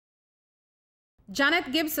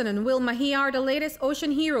Janet Gibson and Will Maheia are the latest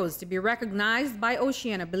ocean heroes to be recognized by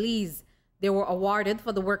OCEANA Belize. They were awarded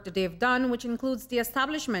for the work that they've done, which includes the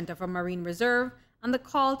establishment of a marine reserve and the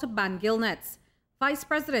call to ban gill nets. Vice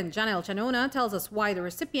President Jamaal tells us why the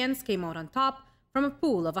recipients came out on top from a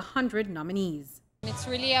pool of 100 nominees. It's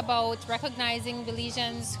really about recognizing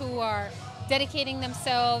Belizeans who are dedicating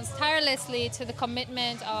themselves tirelessly to the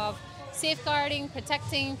commitment of safeguarding,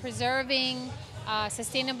 protecting, preserving,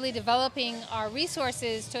 sustainably developing our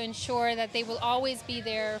resources to ensure that they will always be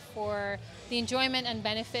there for the enjoyment and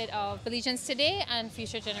benefit of Belizeans today and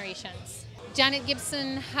future generations. Janet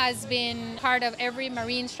Gibson has been part of every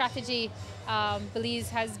marine strategy Belize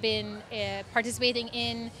has been participating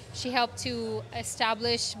in. She helped to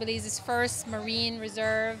establish Belize's first marine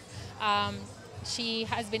reserve. She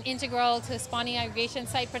has been integral to spawning aggregation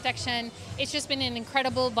site protection. It's just been an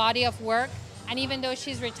incredible body of work. And even though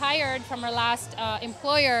she's retired from her last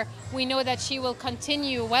employer, we know that she will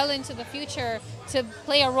continue well into the future to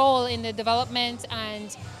play a role in the development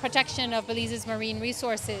and protection of Belize's marine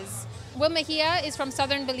resources. Will Maheia is from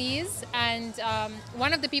southern Belize, and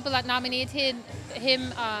one of the people that nominated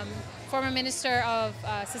him, former Minister of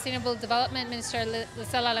Sustainable Development, Minister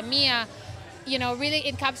Miguel Alamilla, really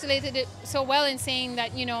encapsulated it so well in saying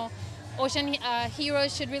that, ocean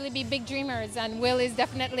heroes should really be big dreamers, and Will is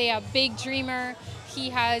definitely a big dreamer. He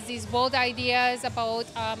has these bold ideas about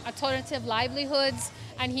alternative livelihoods,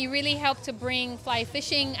 and he really helped to bring fly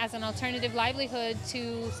fishing as an alternative livelihood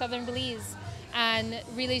to southern Belize, and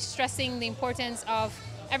really stressing the importance of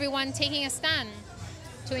everyone taking a stand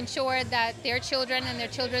to ensure that their children and their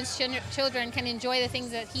children's children can enjoy the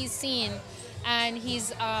things that he's seen. And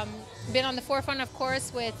he's been on the forefront, of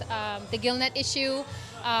course, with the gillnet issue.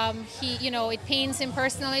 It pains him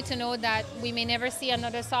personally to know that we may never see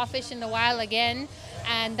another sawfish in the wild again,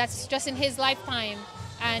 and that's just in his lifetime.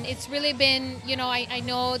 And it's really been, I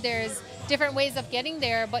know there's different ways of getting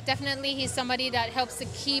there, but definitely he's somebody that helps to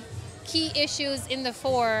keep key issues in the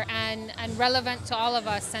fore and relevant to all of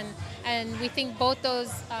us. And we think both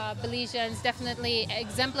those Belizeans definitely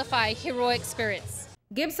exemplify heroic spirits.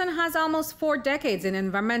 Gibson has almost 4 decades in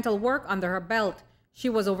environmental work under her belt. She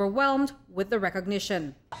was overwhelmed with the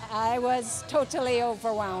recognition. I was totally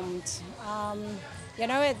overwhelmed.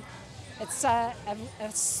 It's a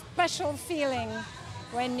special feeling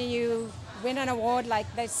when you win an award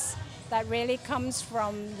like this that really comes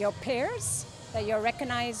from your peers, that you're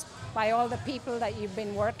recognized by all the people that you've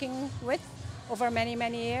been working with over many,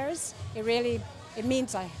 many years. It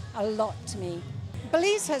means a lot to me.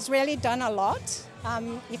 Belize has really done a lot.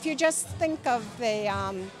 If you just think of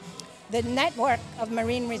the network of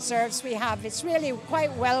marine reserves we have, it's really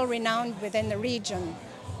quite well renowned within the region.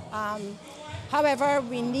 However,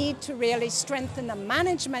 we need to really strengthen the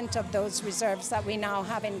management of those reserves that we now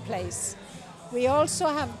have in place. We also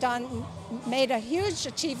have made a huge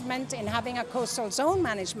achievement in having a coastal zone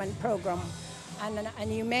management program.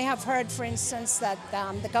 And you may have heard, for instance, that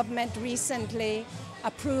the government recently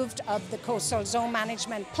approved of the coastal zone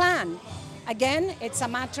management plan. Again, it's a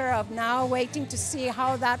matter of now waiting to see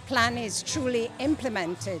how that plan is truly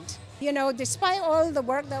implemented. Despite all the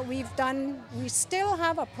work that we've done, we still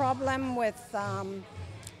have a problem with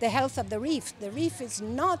the health of the reef. The reef is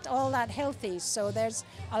not all that healthy, so there's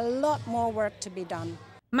a lot more work to be done.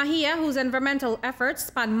 Maheia, whose environmental efforts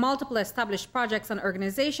span multiple established projects and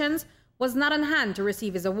organizations, was not on hand to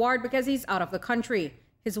receive his award because he's out of the country.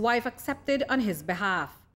 His wife accepted on his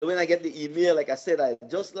behalf. When I get the email, like I said, I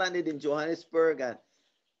just landed in Johannesburg, and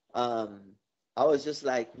I was just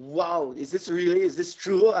like, wow, is this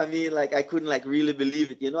true? I mean, I couldn't really believe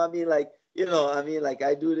it.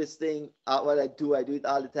 I do this thing, what I do it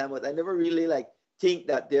all the time, but I never really think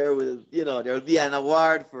that there will be an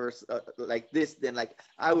award for like this, then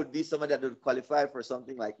I would be someone that would qualify for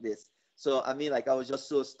something like this. So, I was just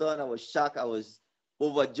so stunned, I was shocked, I was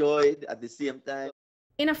overjoyed at the same time.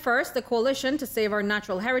 In a first, the Coalition to Save Our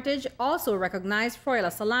Natural Heritage also recognized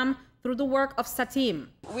Froila Salam through the work of SATEEM.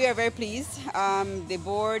 We are very pleased. The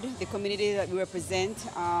board, the community that we represent,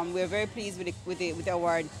 we are very pleased with the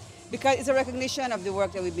award because it's a recognition of the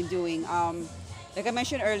work that we've been doing. Like I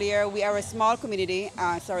mentioned earlier, we are a small community,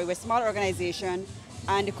 we're a small organization,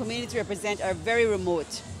 and the communities we represent are very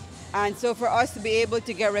remote. And so for us to be able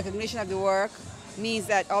to get recognition of the work means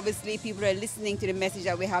that obviously people are listening to the message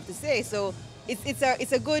that we have to say. So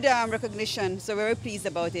it's a good recognition, so we're very pleased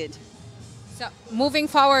about it. So moving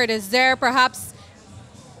forward, is there perhaps,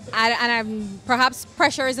 perhaps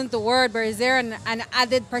pressure isn't the word, but is there an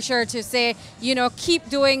added pressure to say, keep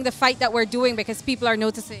doing the fight that we're doing because people are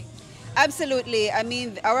noticing? Absolutely.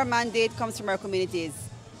 Our mandate comes from our communities,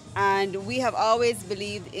 and we have always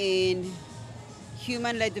believed in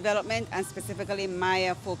human-led development and specifically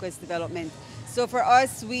Maheia-focused development. So for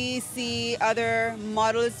us, we see other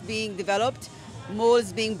models being developed,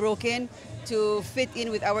 molds being broken to fit in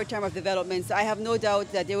with our term of development. So I have no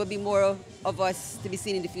doubt that there will be more of us to be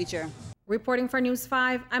seen in the future. Reporting for News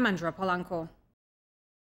 5, I'm Andrea Polanco.